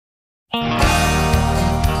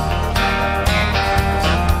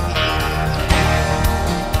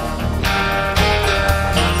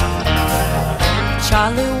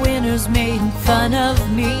Charlie Winters made fun of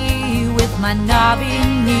me with my knobby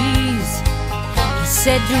knees. He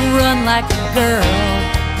said to run like a girl.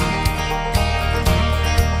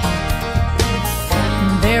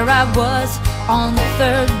 And there I was on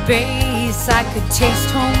third base. I could taste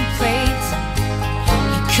home plate.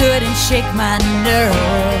 He couldn't shake my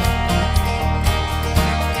nerve.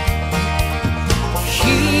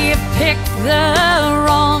 He picked the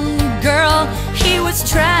wrong girl. He was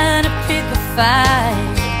trying to pick a fight.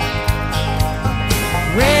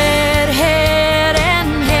 Redhead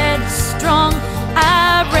and headstrong,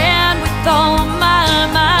 I ran with all my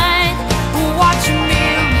might, watching me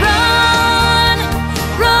run,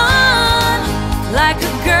 run like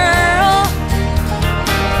a girl,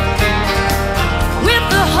 with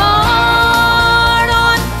the heart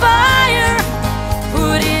on fire,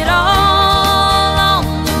 put it all on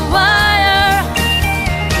the wire.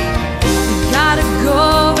 You gotta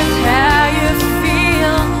go with how you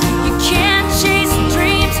feel. You can't chase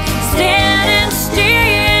dreams standing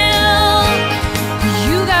still.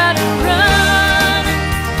 You gotta run,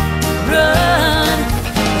 run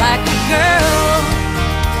like a girl.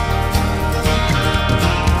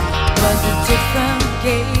 Was a different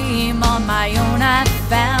game on my own, I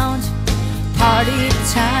found. Party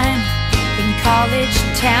time in college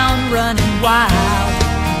town, running wild.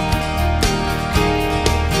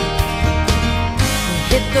 We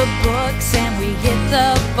hit the books and we hit the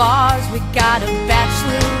bars. We got a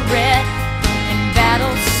bachelorette and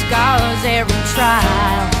battle scars every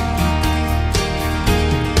trial.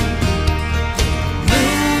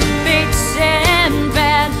 Roommates and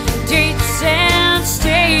bad dates and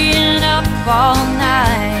staying up all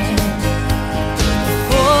night.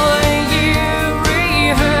 4-year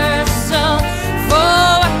rehearsal for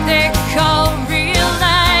what they call real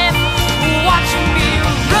life. Watching me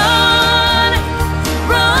run,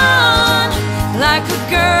 run like a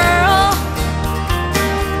girl,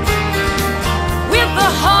 with the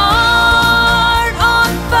heart on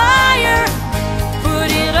fire, put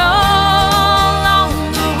it all on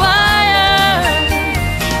the wire.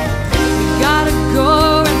 You gotta go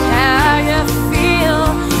with how you feel.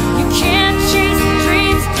 You can't chase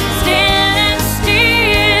dreams standing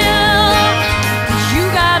still. You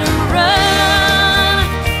gotta run,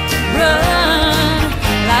 run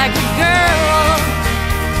like a girl.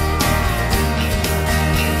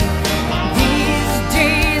 These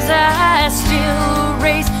days I still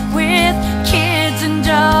race with kids and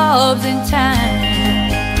jobs in time.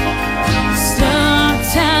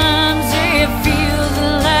 Sometimes it feels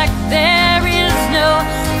like there is no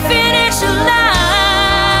finish line.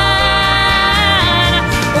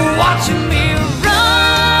 Watching me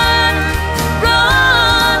run,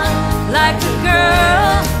 run like a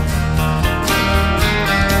girl,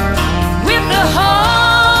 with the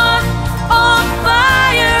heart on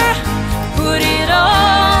fire, put it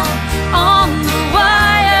all on the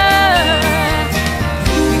wire.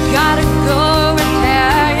 You gotta go with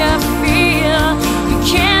how you feel. You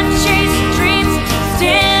can't chase dreams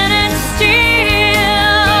standing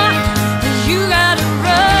still. You gotta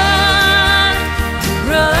run,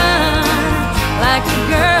 run like a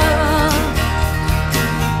girl.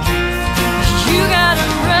 You gotta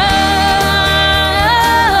run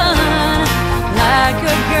like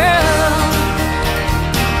a girl.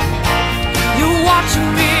 You're watching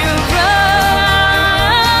me run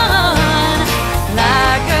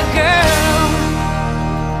like a girl.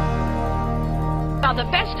 Now, the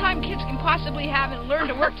best time kids can possibly have and learn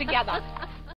to work together.